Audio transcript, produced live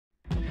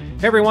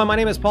Hey everyone, my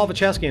name is Paul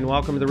Vacheski and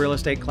welcome to the Real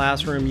Estate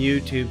Classroom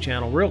YouTube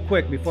channel. Real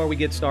quick, before we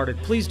get started,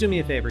 please do me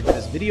a favor. Give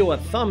this video a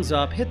thumbs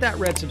up, hit that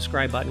red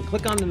subscribe button,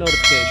 click on the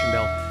notification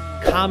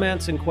bell.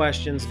 Comments and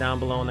questions down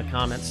below in the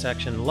comments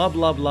section. Love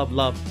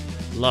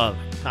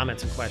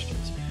comments and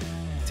questions.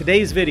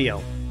 Today's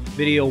video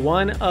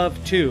 1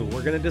 of 2,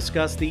 we're going to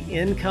discuss the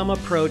income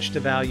approach to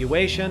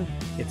valuation.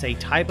 It's a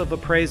type of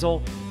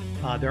appraisal.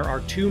 There are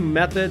 2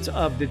 methods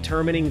of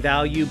determining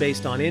value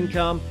based on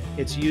income.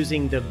 It's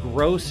using the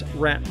Gross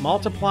Rent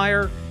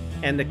Multiplier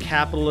and the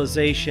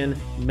Capitalization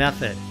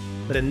method.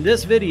 But in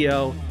this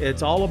video,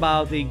 it's all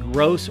about the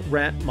Gross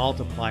Rent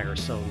Multiplier.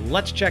 So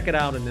let's check it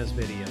out in this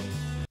video.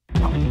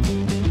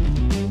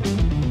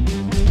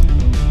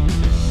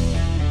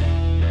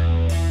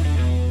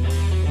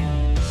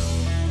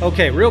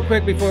 Okay, real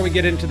quick before we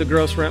get into the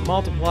Gross Rent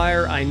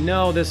Multiplier, I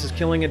know this is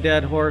killing a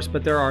dead horse,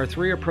 but there are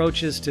 3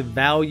 approaches to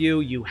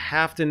value. You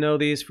have to know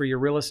these for your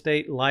real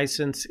estate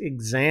license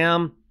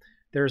exam.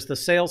 There's the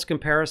sales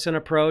comparison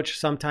approach,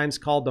 sometimes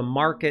called the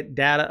market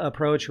data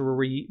approach, where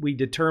we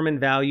determine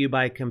value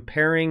by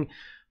comparing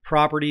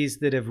properties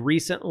that have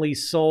recently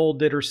sold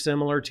that are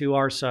similar to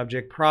our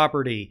subject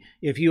property.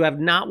 If you have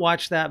not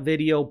watched that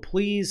video,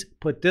 please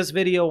put this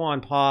video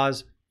on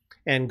pause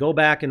and go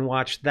back and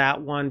watch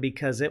that one,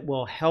 because it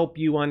will help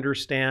you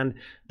understand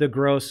the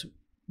Gross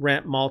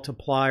Rent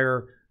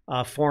Multiplier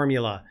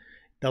formula.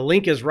 The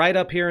link is right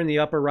up here in the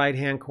upper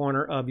right-hand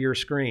corner of your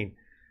screen.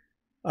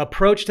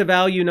 Approach to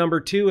value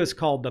number 2 is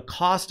called the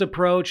cost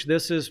approach.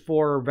 This is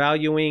for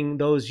valuing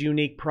those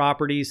unique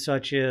properties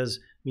such as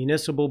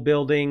municipal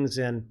buildings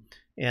and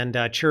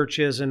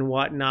churches and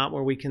whatnot,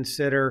 where we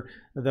consider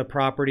the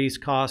property's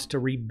cost to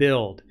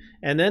rebuild.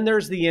 And then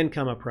there's the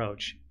income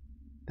approach.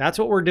 That's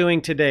what we're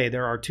doing today.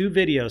 There are 2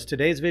 videos,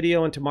 today's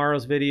video and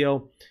tomorrow's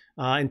video.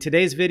 In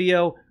today's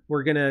video,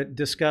 we're going to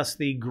discuss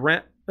the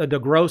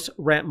Gross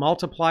Rent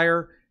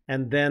Multiplier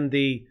and then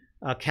the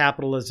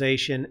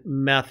Capitalization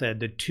method,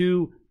 the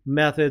 2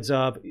 methods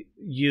of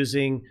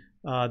using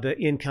the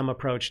income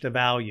approach to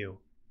value.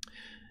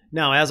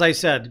 Now, as I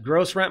said,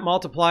 Gross Rent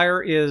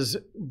Multiplier is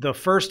the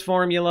first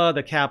formula.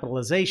 The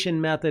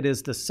Capitalization method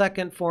is the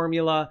second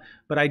formula.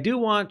 But I do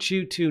want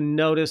you to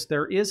notice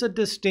there is a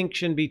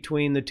distinction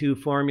between the 2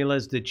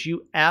 formulas that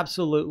you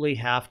absolutely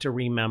have to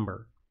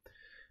remember.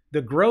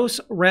 The Gross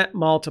Rent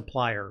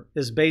Multiplier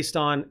is based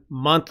on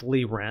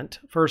monthly rent,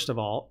 first of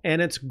all,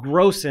 and it's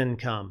gross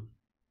income.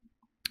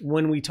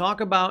 When we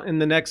talk about in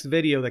the next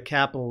video the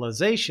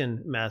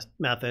Capitalization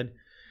method,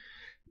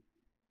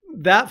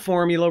 that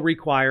formula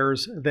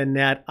requires the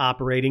net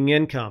operating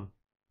income.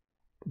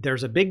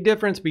 There's a big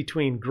difference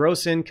between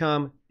gross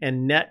income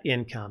and net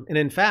income. And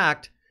in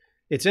fact,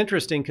 it's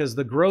interesting because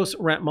the Gross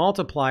Rent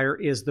Multiplier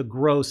is the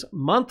gross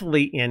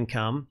monthly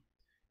income,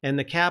 and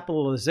the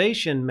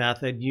Capitalization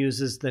method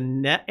uses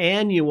the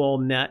annual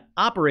net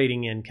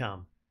operating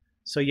income.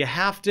 So you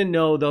have to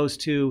know those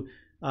 2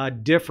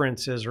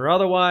 differences, or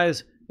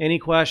otherwise, any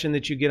question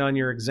that you get on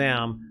your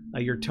exam,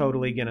 you're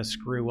totally going to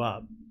screw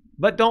up.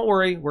 But don't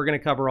worry, we're going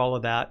to cover all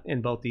of that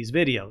in both these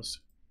videos.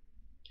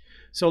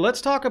 So let's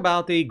talk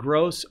about the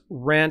Gross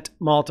Rent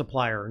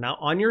Multiplier. Now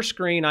on your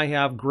screen, I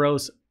have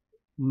Gross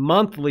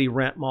Monthly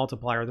Rent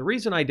Multiplier. The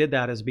reason I did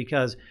that is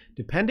because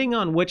depending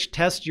on which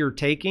test you're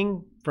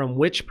taking from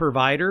which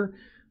provider,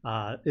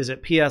 is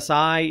it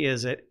PSI,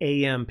 is it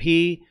AMP,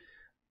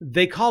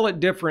 they call it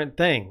different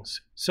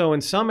things. So in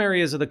some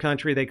areas of the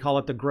country, they call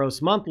it the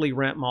Gross Monthly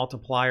Rent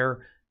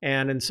Multiplier,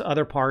 and in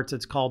other parts,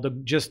 it's called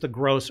just the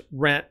Gross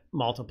Rent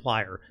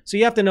Multiplier. So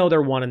you have to know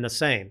they're one and the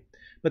same.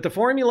 But the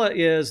formula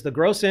is the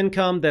gross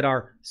income that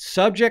our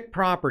subject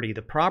property,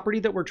 the property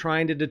that we're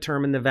trying to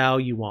determine the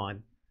value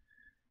on,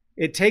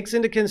 it takes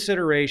into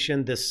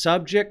consideration the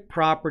subject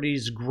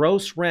property's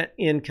gross rent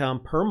income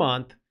per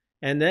month,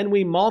 and then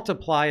we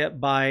multiply it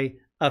by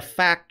a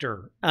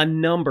factor, a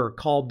number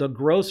called the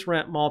Gross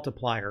Rent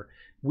Multiplier.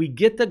 We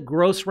get the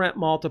Gross Rent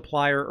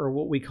Multiplier, or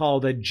what we call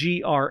the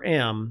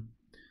GRM,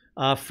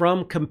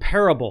 from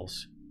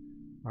comparables,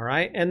 all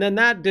right? And then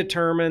that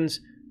determines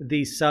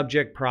the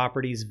subject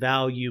property's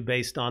value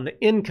based on the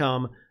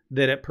income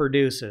that it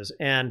produces.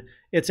 And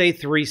it's a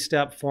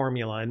 3-step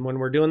formula. And when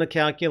we're doing the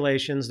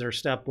calculations, there's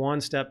step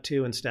 1, step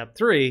 2, and step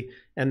 3.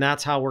 And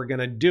that's how we're going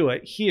to do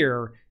it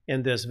here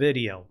in this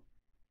video.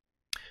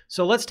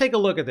 So let's take a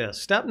look at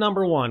this. Step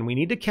number 1, we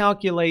need to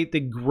calculate the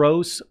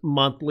gross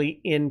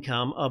monthly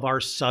income of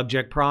our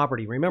subject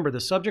property. Remember, the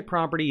subject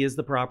property is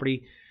the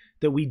property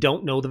that we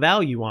don't know the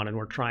value on, and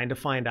we're trying to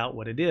find out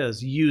what it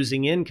is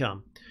using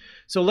income.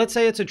 So let's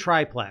say it's a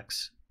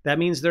triplex. That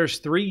means there's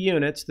 3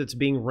 units that's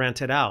being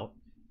rented out.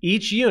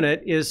 Each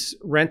unit is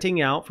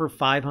renting out for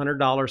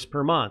 $500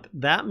 per month.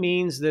 That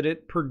means that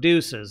it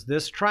produces,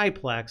 this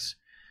triplex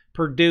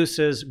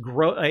produces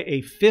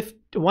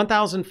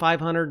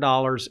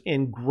 $1,500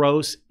 in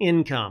gross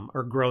income,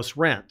 or gross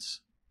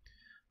rents.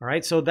 All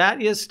right, so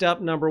that is step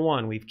number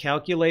 1. We've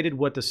calculated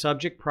what the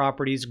subject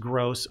property's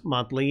gross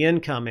monthly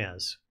income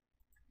is.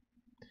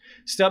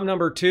 Step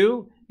number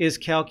 2 is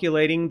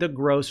calculating the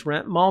Gross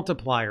Rent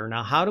Multiplier.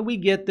 Now, how do we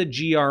get the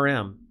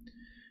GRM?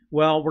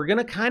 Well, we're going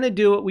to kind of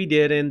do what we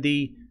did in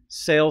the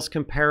sales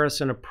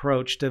comparison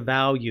approach to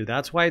value.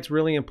 That's why it's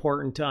really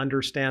important to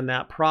understand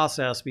that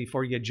process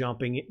before you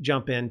jump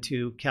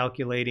into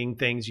calculating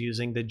things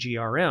using the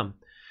GRM.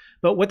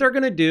 But what they're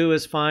going to do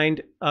is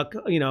find,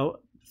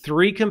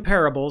 three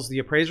comparables. The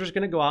appraiser is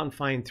going to go out and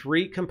find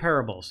three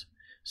comparables.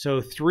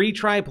 So three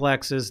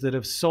triplexes that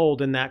have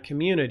sold in that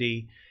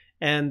community,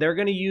 and they're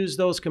going to use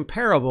those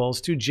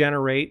comparables to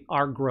generate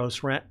our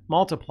gross rent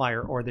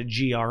multiplier, or the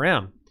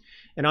GRM.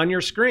 And on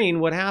your screen,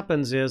 what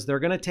happens is they're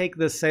going to take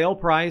the sale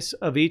price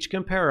of each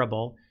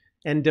comparable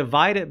and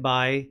divide it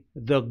by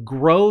the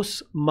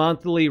gross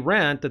monthly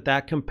rent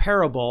that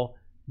comparable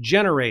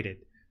generated.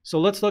 So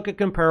let's look at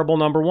comparable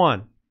number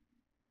one.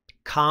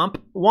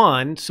 Comp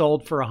 1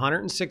 sold for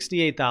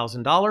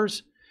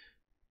 $168,000.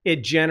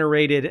 It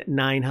generated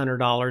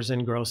 $900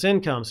 in gross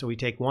income. So we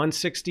take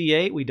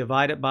 168, we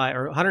divide it by,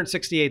 or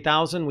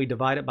 168,000, we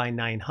divide it by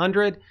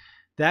 900.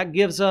 That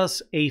gives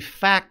us a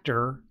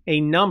factor,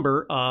 a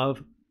number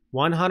of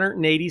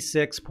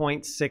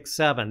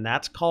 186.67.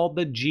 That's called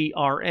the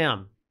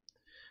GRM.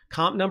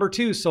 Comp number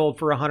 2 sold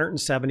for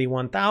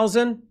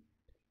 $171,000.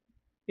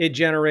 It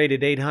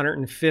generated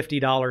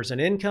 $850 in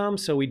income.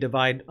 So we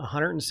divide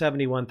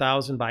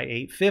 171,000 by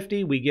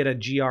 850. We get a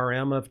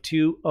GRM of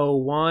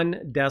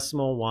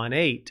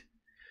 201.18.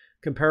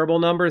 Comparable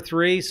number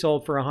 3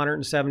 sold for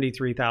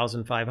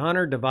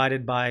 $173,500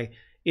 divided by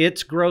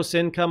its gross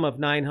income of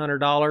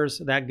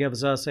 $900. That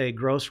gives us a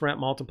gross rent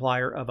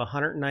multiplier of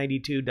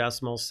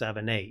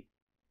 192.78.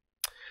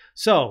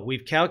 So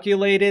we've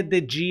calculated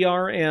the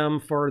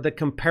GRM for the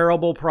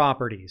comparable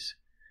properties.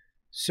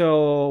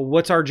 So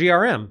what's our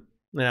GRM?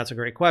 And that's a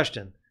great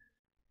question.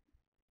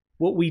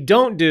 What we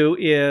don't do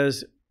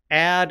is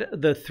add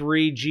the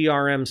three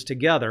GRMs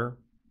together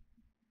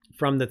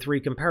from the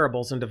three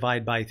comparables and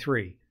divide by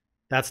 3.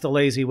 That's the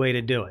lazy way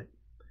to do it.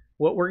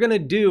 What we're going to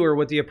do, or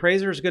what the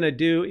appraiser is going to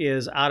do,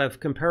 is out of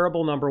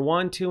comparable number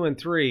 1, 2, and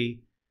 3,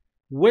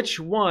 which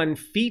one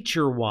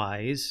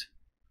feature-wise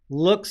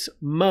looks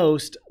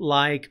most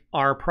like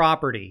our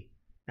property?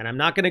 And I'm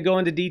not going to go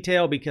into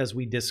detail because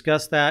we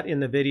discussed that in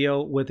the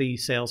video with the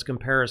sales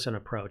comparison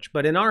approach.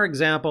 But in our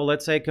example,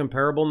 let's say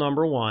comparable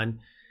number 1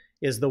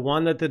 is the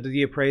one that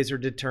the appraiser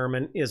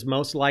determined is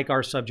most like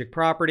our subject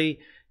property,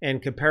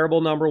 and comparable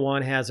number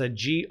 1 has a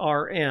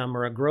GRM,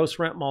 or a gross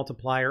rent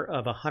multiplier,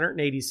 of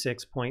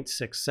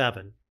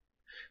 186.67.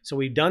 So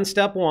we've done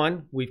step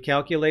 1, we've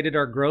calculated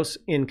our gross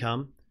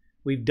income.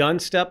 We've done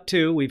step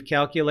 2, we've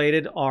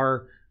calculated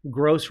our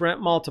gross rent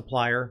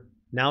multiplier.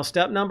 Now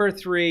step number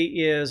 3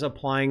 is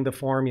applying the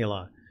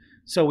formula.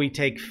 So we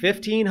take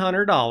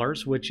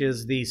 $1,500, which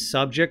is the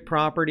subject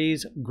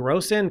property's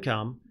gross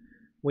income.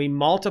 We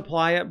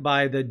multiply it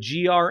by the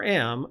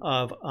GRM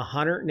of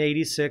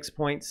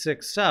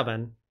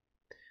 186.67.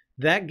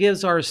 That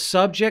gives our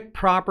subject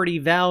property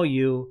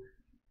value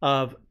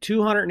of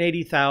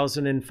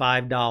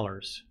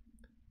 $280,005.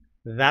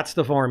 That's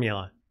the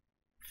formula.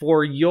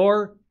 For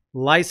your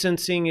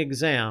licensing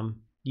exam,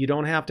 you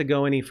don't have to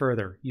go any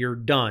further. You're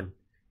done.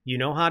 You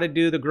know how to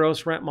do the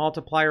gross rent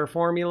multiplier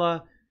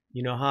formula.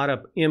 You know how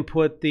to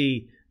input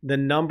the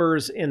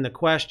numbers in the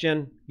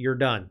question. You're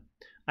done.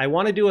 I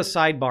want to do a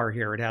sidebar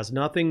here. It has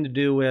nothing to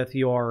do with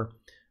your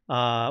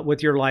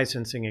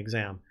licensing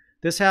exam.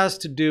 This has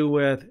to do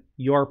with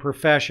your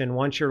profession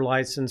once you're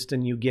licensed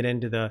and you get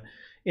into the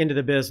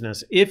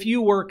business. If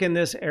you work in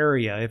this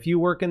area, if you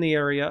work in the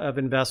area of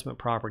investment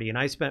property, and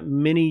I spent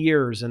many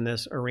years in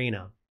this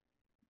arena,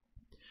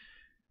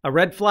 a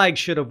red flag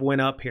should have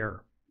went up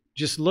here.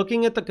 Just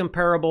looking at the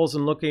comparables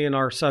and looking at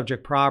our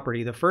subject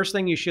property, the first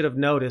thing you should have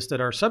noticed that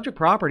our subject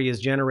property is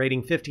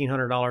generating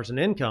 $1,500 in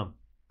income.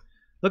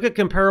 Look at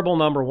comparable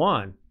number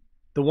 1,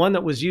 the one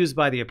that was used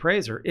by the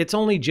appraiser. It's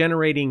only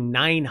generating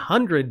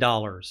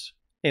 $900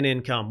 in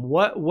income.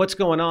 What's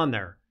going on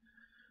there?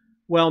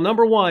 Well,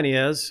 number 1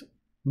 is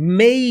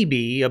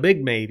maybe, a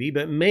big maybe,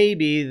 but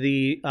maybe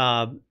the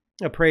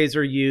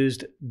appraiser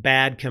used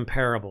bad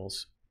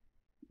comparables.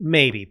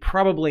 Maybe,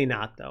 probably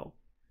not though.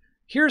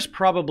 Here's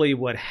probably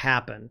what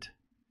happened,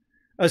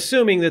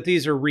 assuming that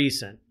these are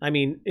recent. I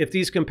mean, if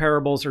these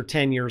comparables are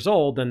 10 years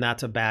old, then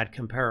that's a bad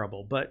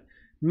comparable. But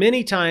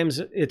many times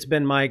it's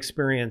been my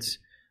experience,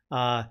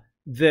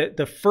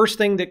 the first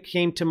thing that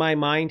came to my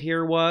mind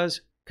here was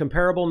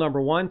comparable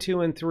number 1,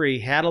 2, and 3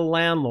 had a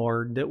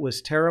landlord that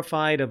was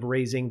terrified of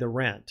raising the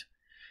rent.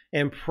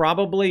 And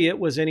probably it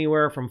was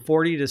anywhere from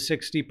 40 to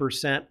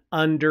 60%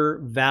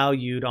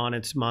 undervalued on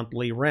its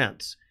monthly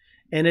rents.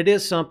 And it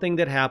is something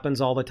that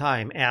happens all the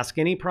time. Ask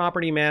any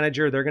property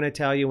manager, they're going to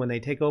tell you when they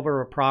take over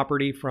a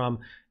property from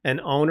an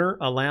owner,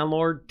 a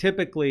landlord,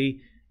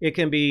 typically it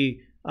can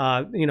be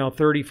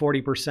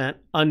 30-40%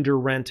 under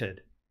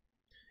rented.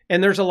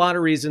 And there's a lot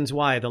of reasons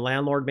why. The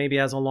landlord maybe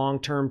has a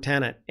long-term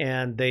tenant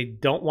and they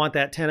don't want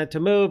that tenant to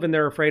move, and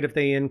they're afraid if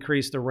they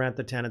increase the rent,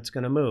 the tenant's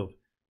going to move.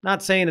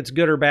 Not saying it's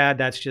good or bad,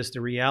 that's just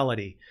the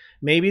reality.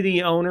 Maybe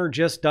the owner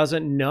just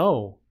doesn't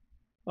know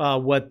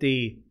what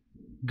the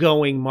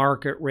going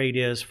market rate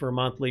is for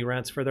monthly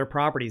rents for their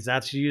properties.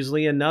 That's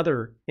usually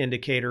another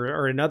indicator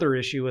or another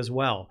issue as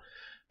well.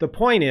 The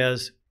point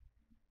is,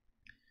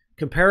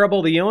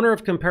 the owner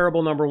of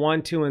comparable number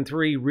 1, 2, and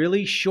 3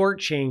 really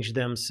shortchanged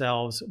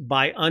themselves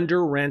by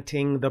under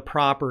renting the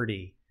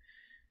property.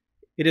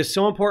 It is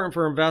so important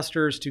for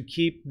investors to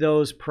keep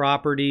those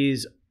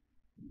properties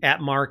at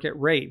market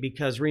rate,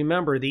 because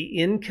remember, the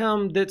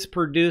income that's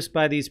produced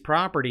by these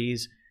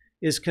properties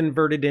is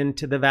converted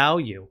into the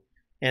value.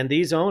 And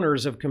these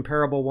owners of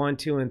comparable 1,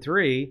 2, and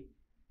 3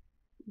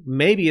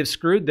 maybe have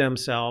screwed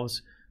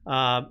themselves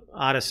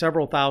out of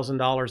several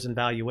 $1,000s in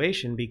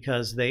valuation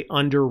because they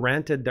under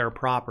rented their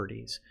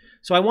properties.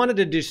 So I wanted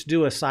to just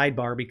do a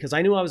sidebar because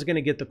I knew I was going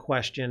to get the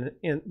question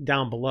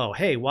down below.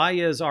 Hey, why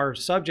is our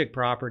subject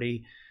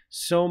property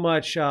so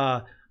much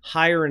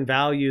higher in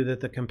value than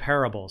the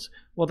comparables?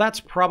 Well,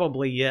 that's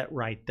probably it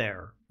right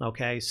there.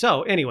 Okay,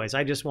 so anyways,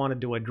 I just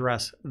wanted to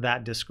address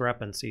that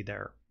discrepancy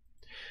there.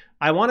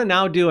 I want to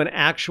now do an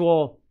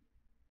actual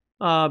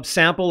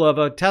sample of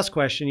a test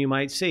question you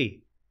might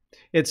see.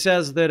 It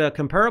says that a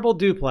comparable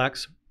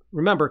duplex,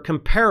 remember,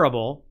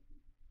 comparable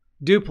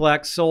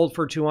duplex sold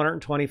for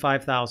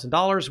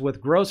 $225,000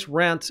 with gross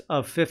rents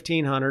of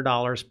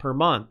 $1,500 per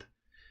month.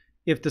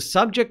 If the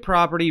subject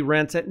property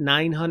rents at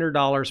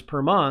 $900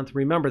 per month,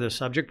 remember the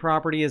subject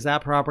property is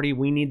that property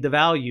we need the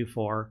value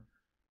for.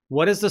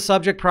 What is the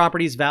subject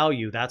property's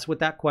value? That's what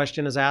that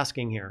question is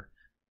asking here.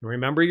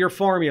 Remember your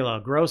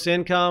formula, gross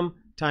income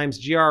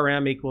times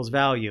GRM equals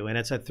value, and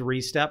it's a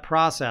 3-step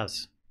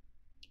process.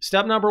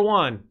 Step number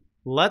 1,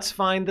 let's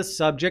find the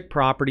subject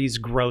property's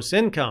gross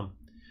income.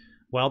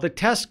 Well, the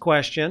test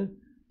question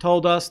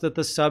told us that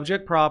the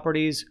subject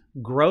property's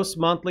gross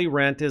monthly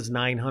rent is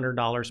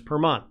 $900 per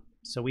month.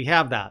 So we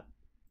have that.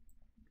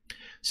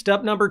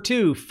 Step number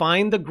 2,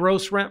 find the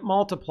gross rent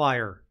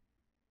multiplier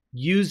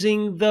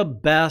using the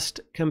best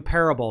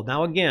comparable.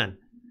 Now again,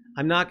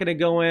 I'm not going to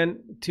go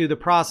into the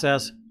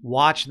process.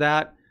 Watch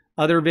that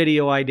other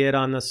video I did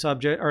on the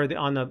subject or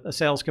on the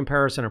sales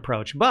comparison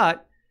approach.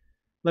 But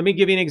let me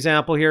give you an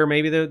example here.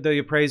 Maybe the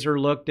appraiser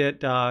looked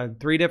at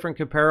 3 different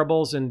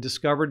comparables and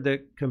discovered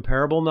that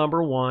comparable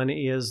number 1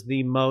 is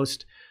the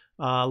most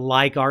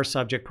like our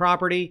subject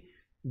property.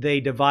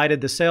 They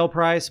divided the sale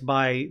price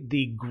by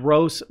the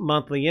gross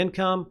monthly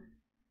income.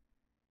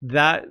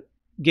 That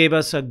gave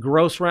us a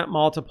gross rent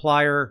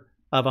multiplier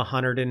of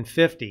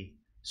 150.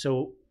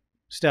 So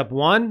step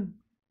 1,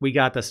 we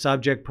got the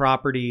subject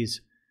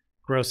property's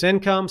gross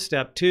income.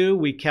 Step 2,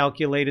 we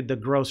calculated the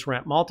gross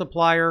rent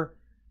multiplier.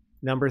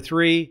 Number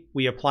 3,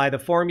 we apply the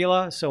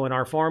formula. So in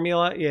our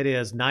formula, it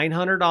is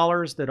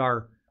 $900 that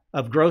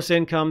of gross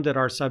income that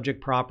our subject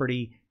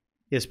property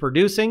is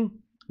producing.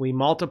 We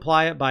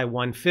multiply it by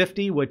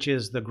 150, which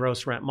is the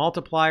gross rent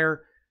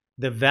multiplier.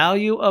 The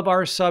value of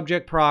our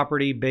subject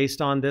property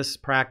based on this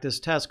practice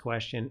test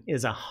question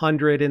is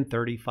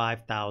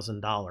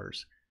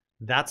 $135,000.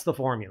 That's the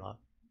formula.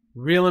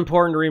 Real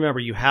important to remember.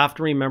 You have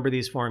to remember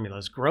these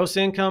formulas. Gross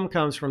income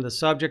comes from the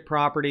subject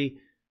property.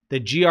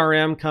 The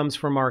GRM comes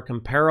from our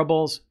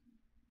comparables.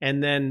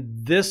 And then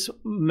this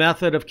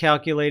method of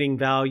calculating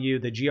value,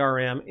 the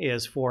GRM,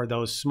 is for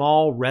those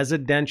small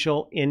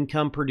residential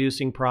income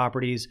producing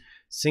properties,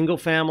 single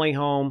family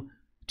home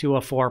to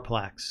a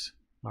 4-plex.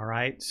 All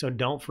right, so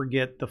don't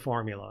forget the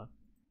formula.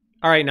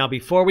 All right, now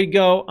before we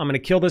go, I'm going to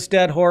kill this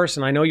dead horse,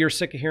 and I know you're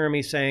sick of hearing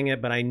me saying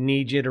it, but I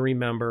need you to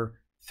remember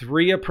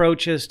 3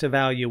 approaches to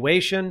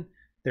valuation.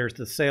 There's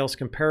the sales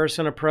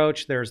comparison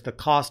approach, there's the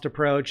cost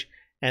approach,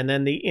 and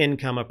then the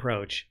income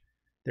approach.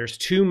 There's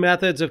 2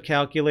 methods of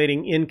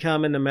calculating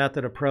income in the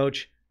method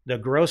approach, the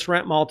gross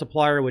rent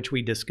multiplier, which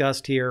we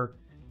discussed here.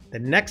 The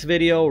next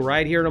video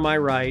right here to my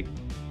right,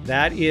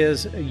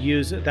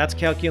 that's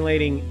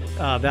calculating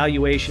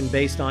valuation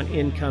based on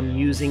income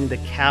using the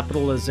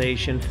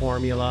capitalization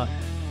formula,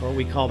 or what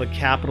we call the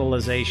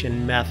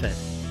capitalization method.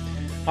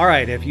 All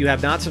right, if you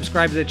have not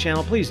subscribed to the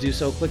channel, please do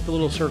so. Click the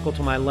little circle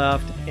to my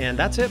left, and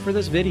that's it for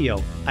this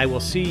video. I will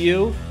see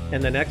you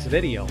in the next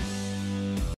video.